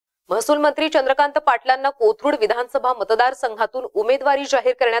महसूल मंत्री चंद्रकांत पाटलांना कोथरूड विधानसभा मतदारसंघातून उमेदवारी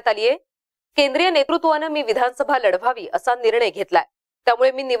जाहीर करण्यात आली आहे। केंद्रीय नेतृत्वाने मी विधानसभा लढवावी असा निर्णय घेतलाय,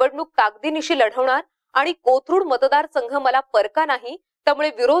 त्यामुळे मी निवडणूक ताकदीनिशी लढवणार आणि कोथरूड मतदारसंघ मला परका नाही, त्यामुळे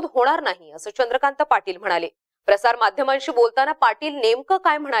विरोध होणार नाही असं चंद्रकांत पाटील म्हणाले। प्रसार माध्यमांशी बोलताना पाटील नेमकं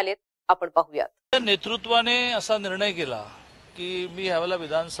काय म्हणालेत आपण पाहूयात। नेतृत्वाने असा निर्णय केला की मी यावेळेला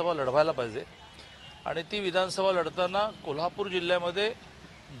विधानसभा लढवायला पाहिजे आणि ती विधानसभा लढताना कोल्हापूर जिल्ह्यामध्ये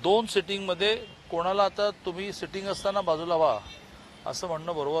 2 सिटिंगमध्ये कोणाला आता तुम्ही सिटिंग असताना बाजूला व्हा असं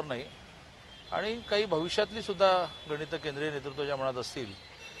म्हणणं बरोबर नाही आणि काही भविष्यातली सुद्धा गणित केंद्रीय नेतृत्वाच्या मनात असतील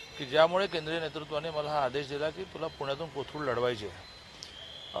की ज्यामुळे केंद्रीय नेतृत्वाने मला हा आदेश दिला की तुला पुण्यातून कोथरूड लढवायचे आहे।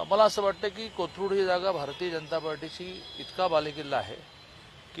 मला असं वाटतं की कोथरूड ही जागा भारतीय जनता पार्टीची इतका बालेकिल्ला आहे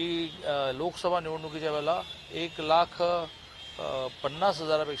की लोकसभा निवडणुकीच्या वेळेला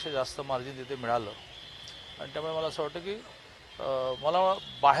 1,50,000पेक्षा जास्त मार्जिन तिथे मिळालं आणि त्यामुळे मला असं वाटतं की मला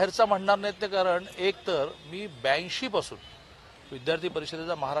बाहेरचा म्हणणार नाहीत ते, कारण एक तर मी 82 पासून विद्यार्थी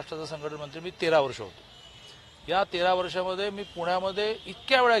परिषदेचा महाराष्ट्राचा संघटन मंत्री मी 13 वर्ष होतो। या 13 वर्षामध्ये मी पुण्यामध्ये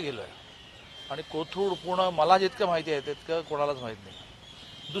इतक्या वेळा गेलोय आणि कोथरूड पुणे मला जितकं माहिती आहे तितकं कोणालाच माहित नाही।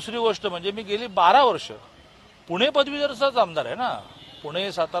 दुसरी गोष्ट म्हणजे मी गेली 12 वर्ष पुणे पदवीधरचाच आमदार आहे ना।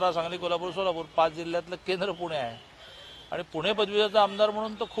 पुणे, सातारा, सांगली, कोल्हापूर, सोलापूर 5 जिल्ह्यातलं केंद्र पुणे आहे आणि पुणे पदवीधरचा आमदार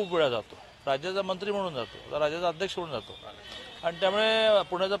म्हणून तो खूप वेळा जातो, राज्याचा मंत्री म्हणून जातो, राज्याचा अध्यक्ष म्हणून जातो आणि त्यामुळे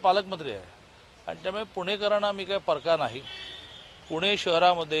पुण्याचा पालकमंत्री आहे आणि त्यामुळे पुणेकरांना मी काही परका नाही। पुणे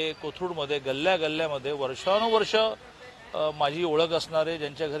शहरामध्ये, कोथरूडमध्ये, गल्ल्या गल्ल्यामध्ये वर्षानुवर्ष माझी ओळख असणारे,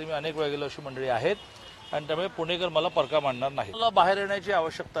 ज्यांच्या घरी मी अनेक वेळा गेलो अशी मंडळी आहेत आणि त्यामुळे पुणेकर मला परका मानणार नाही। मला बाहेर येण्याची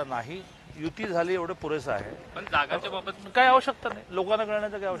आवश्यकता नाही, युती झाली एवढं पुरेसं आहे। पण जागाच्या बाबत काय आवश्यकता नाही, लोकांना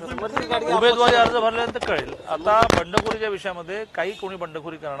कळण्याचं काय आवश्यकता, उमेदवारी अर्ज भरल्यानंतर कळेल। आता बंडखोरीच्या विषयामध्ये काही कोणी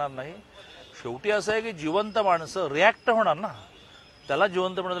बंडखोरी करणार नाही। शेवटी असं आहे की जिवंत माणसं रिॲक्ट होणार ना, त्याला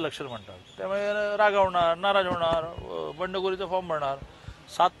जिवंत होण्याचं लक्षण म्हणतात। त्यामुळे रागावणार, नाराज होणार, बंडखोरीचा फॉर्म भरणार।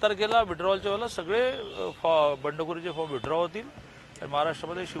 7 तारखेला विड्रॉवलच्या वेळेला सगळे बंडखोरीचे फॉर्म विड्रॉ होतील।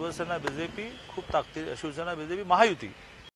 महाराष्ट्रामध्ये शिवसेना, बीजेपी खूप ताकदी, शिवसेना, बीजेपी महायुती